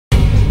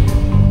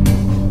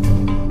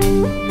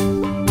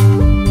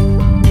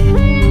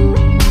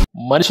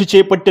మనిషి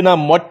చేపట్టిన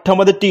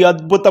మొట్టమొదటి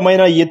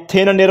అద్భుతమైన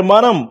ఎత్తైన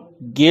నిర్మాణం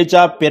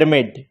గిజా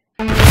పిరమిడ్.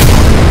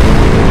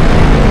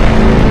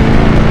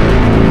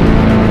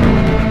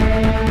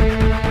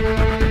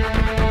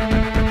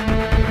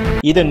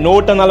 ఇది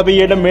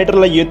 147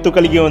 మీటర్ల ఎత్తు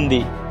కలిగి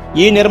ఉంది.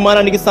 ఈ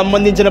నిర్మాణానికి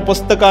సంబంధించిన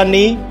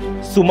పుస్తకాన్ని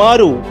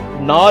సుమారు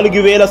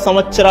 4000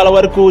 సంవత్సరాల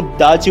వరకు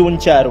దాచి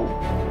ఉంచారు.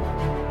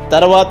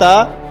 తర్వాత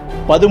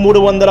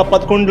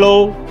 1311లో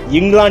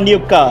ఇంగ్లాండ్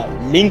యొక్క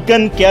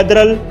లింకన్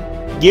కేథడ్రల్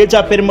గిజా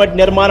పిరమిడ్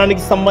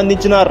నిర్మాణానికి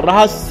సంబంధించిన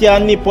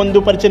రహస్యాన్ని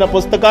పొందుపరిచిన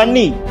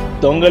పుస్తకాన్ని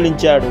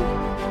దొంగలించాడు.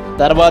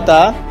 తర్వాత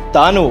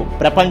తాను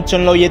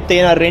ప్రపంచంలో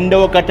ఎత్తైన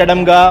 2వ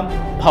కట్టడంగా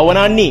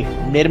భవనాన్ని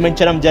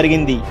నిర్మించడం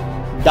జరిగింది.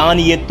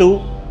 దాని ఎత్తు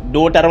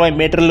 160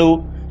 మీటర్లు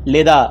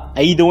లేదా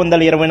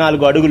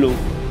 524 అడుగులు.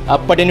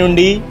 అప్పటి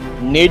నుండి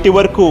నేటి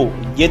వరకు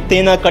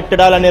ఎత్తైన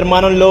కట్టడాల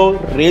నిర్మాణంలో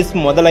రేస్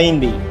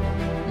మొదలైంది.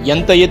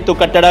 ఎంత ఎత్తు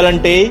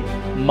కట్టడాలంటే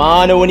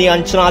మానవుని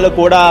అంచనాలు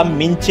కూడా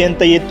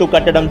మించేంత ఎత్తు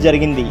కట్టడం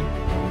జరిగింది.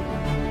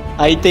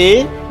 అయితే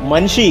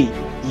మనిషి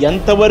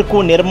ఎంతవరకు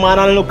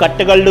నిర్మాణాలను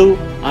కట్టగలడు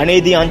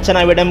అనేది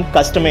అంచనా వేయడం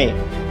కష్టమే.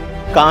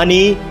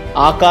 కానీ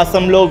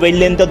ఆకాశంలో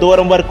వెళ్లేంత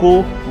దూరం వరకు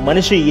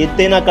మనిషి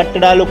ఎత్తైన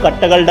కట్టడాలు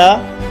కట్టగలడా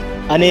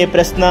అనే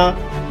ప్రశ్న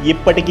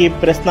ఇప్పటికీ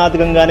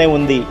ప్రశ్నార్థకంగానే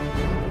ఉంది.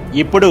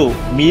 ఇప్పుడు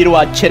మీరు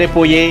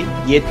ఆశ్చర్యపోయే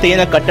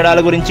ఎత్తైన కట్టడాల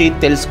గురించి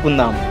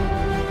తెలుసుకుందాం.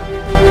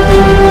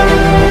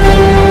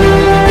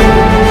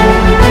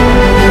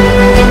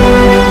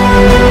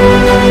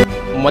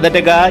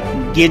 మొదటగా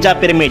గిజా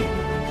పిరమిడ్.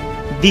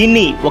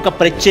 దీన్ని ఒక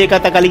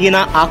ప్రత్యేకత కలిగిన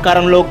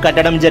ఆకారంలో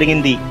కట్టడం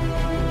జరిగింది.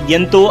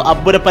 ఎంతో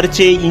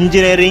అబ్బురపరిచే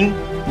ఇంజనీరింగ్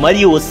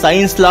మరియు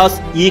సైన్స్ లాస్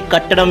ఈ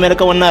కట్టడం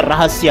వెనుక ఉన్న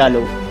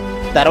రహస్యాలు.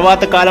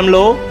 తర్వాత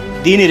కాలంలో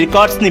దీని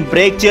రికార్డ్స్ని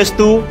బ్రేక్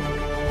చేస్తూ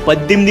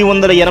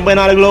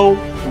 1884లో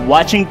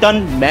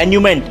వాషింగ్టన్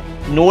మాన్యుమెంట్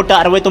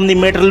 169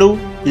 మీటర్లు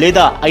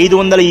లేదా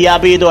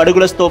 555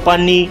 అడుగుల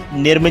స్తూపాన్ని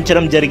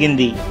నిర్మించడం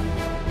జరిగింది.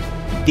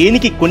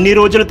 దీనికి కొన్ని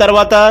రోజుల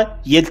తర్వాత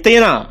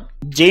ఎత్తైన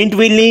జైంట్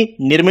వీల్ని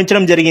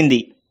నిర్మించడం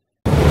జరిగింది.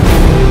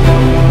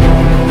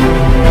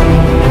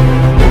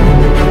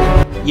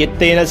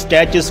 ఎత్తైన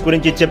స్టాచ్యూస్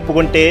గురించి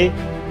చెప్పుకుంటే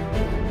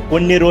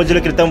కొన్ని రోజుల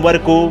క్రితం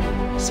వరకు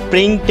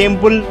స్ప్రింగ్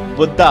టెంపుల్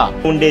బుద్ధ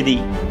ఉండేది.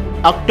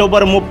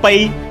 అక్టోబర్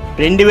 30,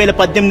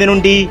 2018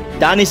 నుండి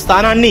దాని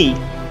స్థానాన్ని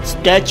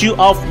స్టాచ్యూ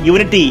ఆఫ్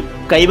యూనిటీ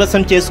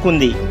కైవసం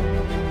చేసుకుంది.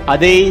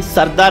 అదే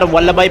సర్దార్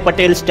వల్లభాయ్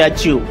పటేల్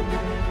స్టాచ్యూ.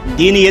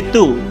 దీని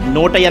ఎత్తు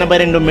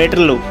 182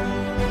 మీటర్లు.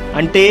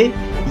 అంటే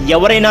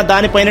ఎవరైనా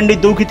దానిపై నుండి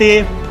దూకితే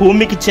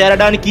భూమికి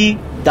చేరడానికి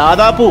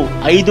దాదాపు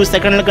 5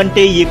 సెకండ్ల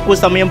కంటే ఎక్కువ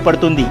సమయం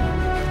పడుతుంది.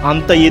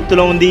 అంత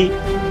ఎత్తులో ఉంది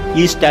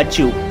ఈ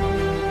స్టాచ్యూ.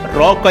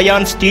 రాక్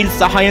అయాన్ స్టీల్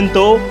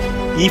సహాయంతో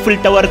ఈఫిల్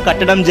టవర్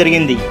కట్టడం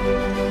జరిగింది.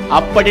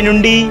 అప్పటి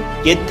నుండి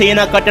ఎత్తైన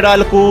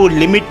కట్టడాలకు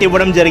లిమిట్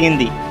ఇవ్వడం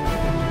జరిగింది.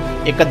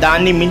 ఇక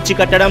దాన్ని మించి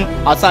కట్టడం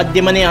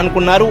అసాధ్యమని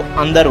అనుకున్నారు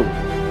అందరూ.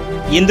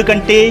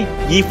 ఎందుకంటే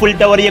ఈఫిల్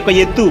టవర్ యొక్క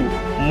ఎత్తు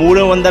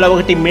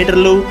 301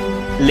 మీటర్లు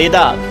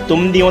లేదా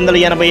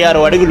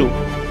 986 అడుగులు.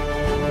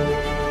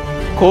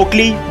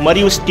 కోక్లీ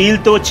మరియు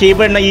స్టీల్తో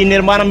చేయబడిన ఈ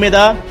నిర్మాణం మీద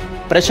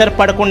ప్రెషర్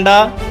పడకుండా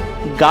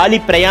గాలి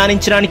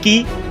ప్రయాణించడానికి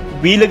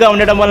వీలుగా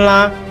ఉండడం వలన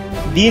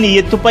దీని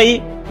ఎత్తుపై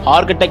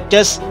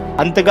ఆర్కిటెక్చర్స్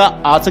అంతగా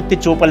ఆసక్తి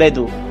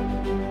చూపలేదు.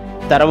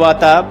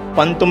 తర్వాత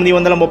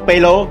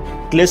 1930లో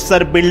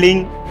క్లెస్సర్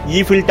బిల్డింగ్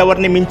ఈఫిల్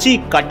టవర్ని మించి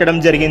కట్టడం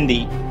జరిగింది.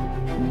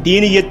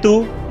 దీని ఎత్తు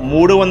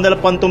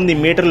 319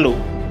 మీటర్లు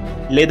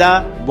లేదా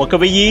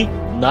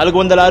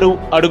 1406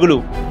 అడుగులు.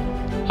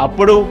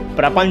 అప్పుడు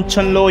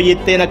ప్రపంచంలో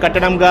ఎత్తైన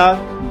కట్టడంగా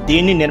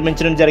దీన్ని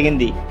నిర్మించడం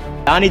జరిగింది.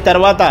 దాని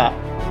తర్వాత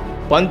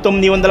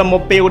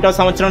 1931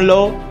 సంవత్సరంలో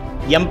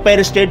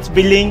ఎంపైర్ స్టేట్స్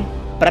బిల్డింగ్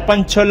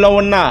ప్రపంచంలో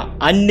ఉన్న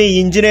అన్ని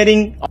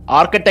ఇంజనీరింగ్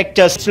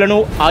ఆర్కిటెక్చర్స్లను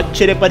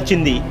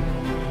ఆశ్చర్యపరిచింది.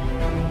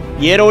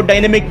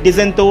 ఏరోడైనమిక్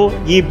డిజైన్తో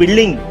ఈ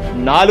బిల్డింగ్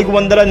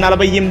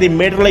 448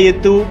 మీటర్ల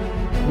ఎత్తు,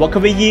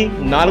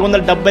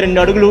 1472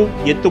 అడుగులు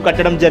ఎత్తు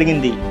కట్టడం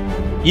జరిగింది.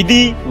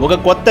 ఇది ఒక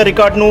కొత్త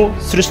రికార్డును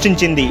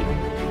సృష్టించింది.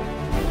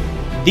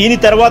 దీని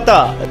తర్వాత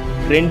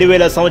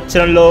 2000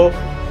 సంవత్సరంలో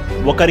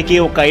ఒకరికి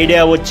ఒక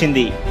ఐడియా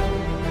వచ్చింది.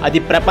 అది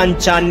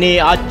ప్రపంచాన్ని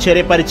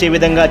ఆశ్చర్యపరిచే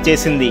విధంగా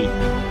చేసింది.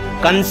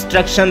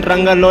 కన్స్ట్రక్షన్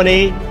రంగంలోనే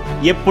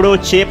ఎప్పుడో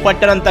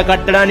చేపట్టనంత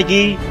కట్టడానికి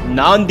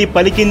నాంది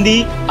పలికింది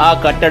ఆ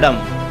కట్టడం.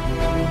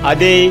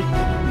 అదే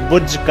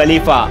బుర్జ్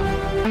ఖలీఫా.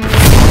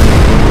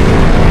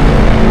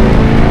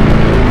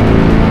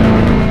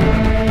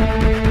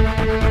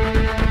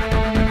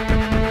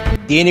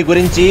 దీని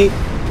గురించి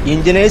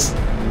ఇంజనీర్స్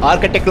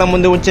ఆర్కిటెక్ట్ల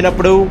ముందు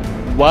ఉంచినప్పుడు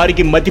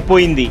వారికి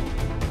మతిపోయింది.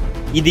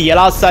 ఇది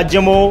ఎలా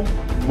సాధ్యమో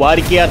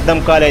వారికి అర్థం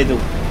కాలేదు.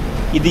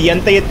 ఇది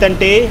ఎంత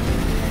ఎత్తంటే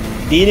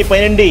దీనిపై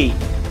నుండి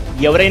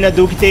ఎవరైనా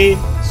దూకితే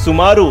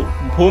సుమారు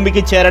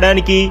భూమికి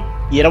చేరడానికి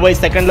 20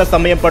 సెకండ్ల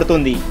సమయం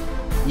పడుతుంది.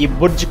 ఈ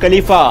బుర్జ్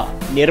ఖలీఫా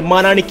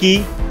నిర్మాణానికి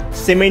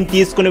సిమెంట్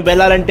తీసుకుని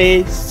వెళ్ళాలంటే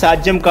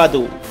సాధ్యం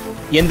కాదు.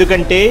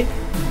 ఎందుకంటే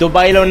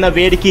దుబాయ్లో ఉన్న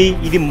వేడికి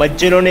ఇది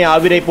మధ్యలోనే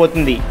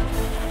ఆవిరైపోతుంది.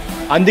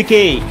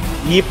 అందుకే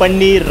ఈ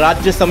పని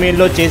రాత్రి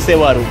సమయంలో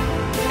చేసేవారు.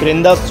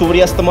 క్రింద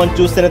సూర్యాస్తమం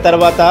చూసిన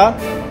తర్వాత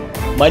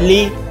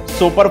మళ్ళీ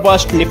సూపర్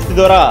ఫాస్ట్ లిఫ్ట్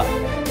ద్వారా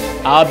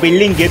ఆ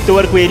బిల్డింగ్ ఎత్తు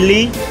వరకు వెళ్ళి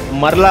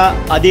మరలా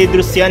అదే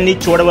దృశ్యాన్ని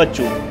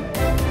చూడవచ్చు.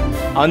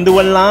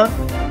 అందువలన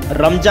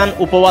రంజాన్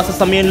ఉపవాస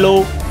సమయంలో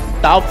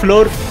టాప్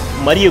ఫ్లోర్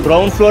మరియు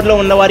గ్రౌండ్ ఫ్లోర్లో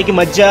ఉన్న వారికి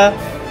మధ్య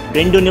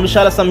 2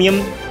 నిమిషాల సమయం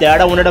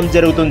తేడా ఉండడం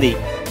జరుగుతుంది.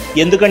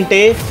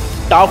 ఎందుకంటే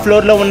టాప్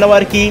ఫ్లోర్లో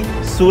ఉన్నవారికి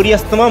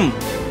సూర్యాస్తమం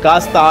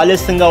కాస్త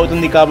ఆలస్యంగా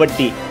అవుతుంది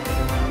కాబట్టి.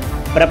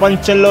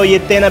 ప్రపంచంలో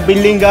ఎత్తైన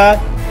బిల్డింగ్గా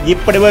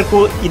ఇప్పటి వరకు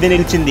ఇది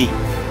నిలిచింది.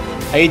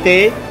 అయితే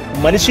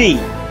మనిషి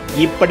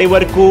ఇప్పటి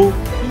వరకు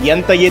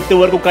ఎంత ఎత్తు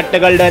వరకు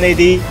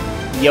కట్టగలడనేది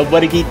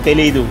ఎవ్వరికీ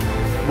తెలియదు.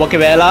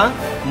 ఒకవేళ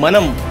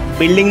మనం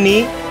బిల్డింగ్ని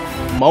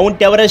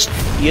మౌంట్ ఎవరెస్ట్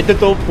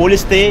ఎత్తుతో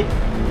పోలిస్తే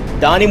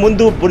దాని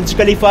ముందు బుర్జ్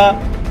ఖలీఫా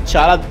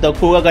చాలా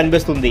తక్కువగా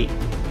కనిపిస్తుంది.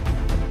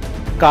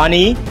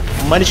 కానీ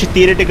మనిషి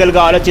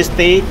థియరిటికల్గా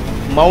ఆలోచిస్తే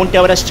మౌంట్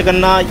ఎవరెస్ట్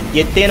కన్నా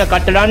ఎత్తైన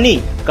కట్టడాన్ని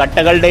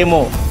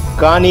కట్టగలడేమో.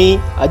 కానీ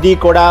అది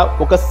కూడా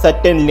ఒక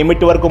సర్టెన్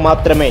లిమిట్ వరకు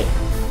మాత్రమే.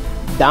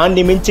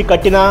 దాన్ని మించి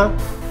కట్టినా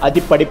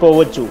అది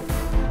పడిపోవచ్చు.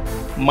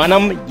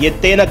 మనం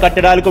ఎత్తైన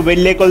కట్టడాలకు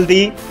వెళ్ళే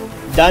కొలది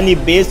దాని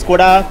బేస్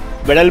కూడా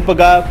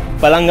వెడల్పుగా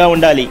బలంగా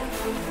ఉండాలి.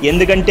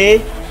 ఎందుకంటే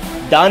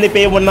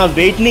దానిపై ఉన్న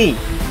వెయిట్ని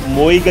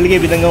మోయగలిగే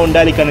విధంగా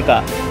ఉండాలి కనుక.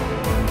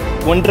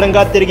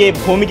 గుండ్రంగా తిరిగే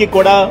భూమికి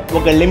కూడా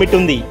ఒక లిమిట్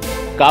ఉంది.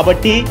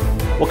 కాబట్టి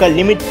ఒక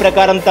లిమిట్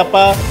ప్రకారం తప్ప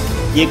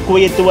ఎక్కువ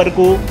ఎత్తు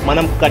వరకు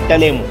మనం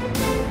కట్టలేము.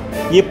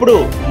 ఇప్పుడు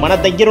మన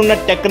దగ్గరున్న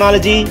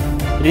టెక్నాలజీ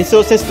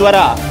రిసోర్సెస్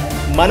ద్వారా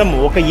మనం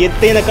ఒక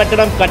ఎత్తైన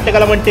కట్టడం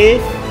కట్టగలమంటే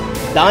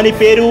దాని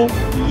పేరు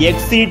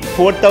ఎక్సీడ్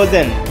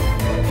 4000.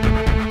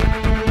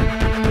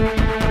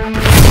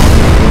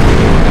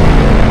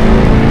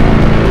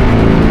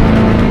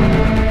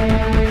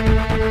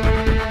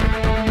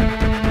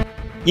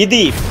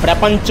 ఇది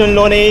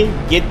ప్రపంచంలోనే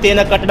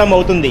ఎత్తైన కట్టడం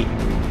అవుతుంది.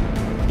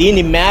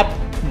 దీని మ్యాప్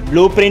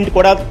బ్లూ ప్రింట్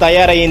కూడా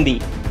తయారైంది.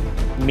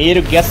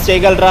 మీరు గెస్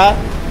చేయగలరా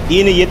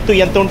దీని ఎత్తు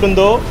ఎంత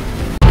ఉంటుందో?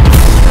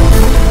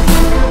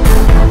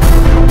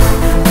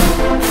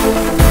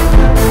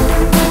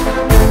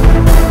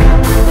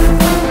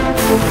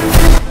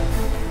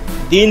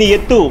 దీని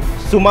ఎత్తు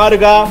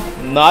సుమారుగా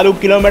 4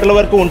 కిలోమీటర్ల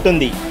వరకు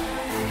ఉంటుంది.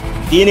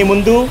 దీని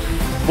ముందు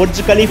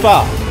బుర్జ్ ఖలీఫా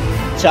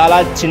చాలా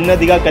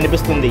చిన్నదిగా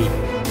కనిపిస్తుంది.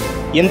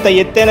 ఇంత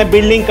ఎత్తైన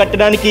బిల్డింగ్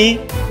కట్టడానికి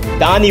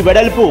దాని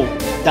వెడల్పు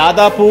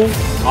దాదాపు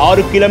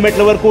 6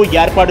 కిలోమీటర్ల వరకు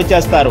ఏర్పాటు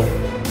చేస్తారు.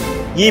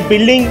 ఈ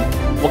బిల్డింగ్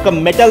ఒక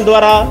మెటల్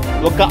ద్వారా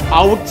ఒక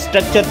అవుట్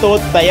స్ట్రక్చర్తో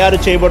తయారు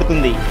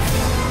చేయబడుతుంది.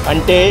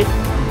 అంటే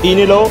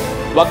దీనిలో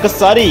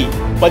ఒక్కసారి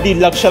 10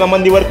 లక్షల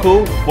మంది వరకు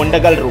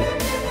ఉండగలరు.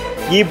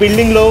 ఈ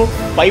బిల్డింగ్లో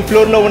పై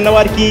ఫ్లోర్లో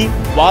ఉన్నవారికి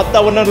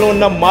వాతావరణంలో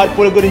ఉన్న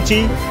మార్పుల గురించి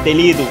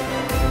తెలియదు.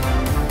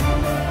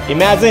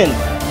 ఇమాజిన్,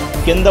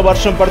 కింద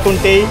వర్షం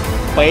పడుతుంటే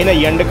పైన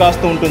ఎండ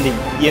కాస్తూ ఉంటుంది.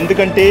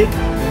 ఎందుకంటే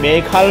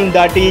మేఘాలను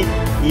దాటి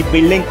ఈ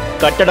బిల్డింగ్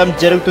కట్టడం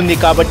జరుగుతుంది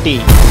కాబట్టి.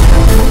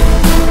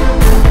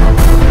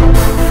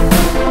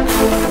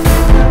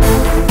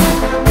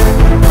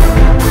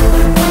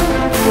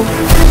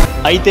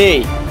 అయితే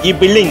ఈ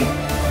బిల్డింగ్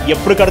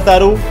ఎప్పుడు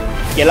కడతారు,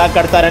 ఎలా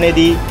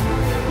కడతారనేది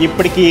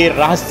ఇప్పటికీ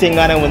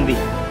రహస్యంగానే ఉంది.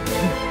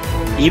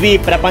 ఇవి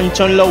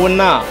ప్రపంచంలో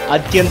ఉన్న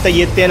అత్యంత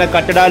ఎత్తైన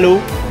కట్టడాలు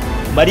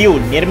మరియు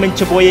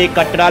నిర్మించబోయే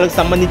కట్టడాలకు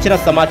సంబంధించిన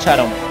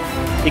సమాచారం.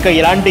 ఇక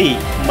ఇలాంటి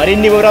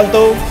మరిన్ని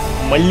వివరాలతో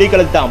మళ్ళీ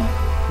కలుద్దాం.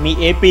 మీ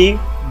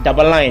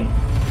AP99.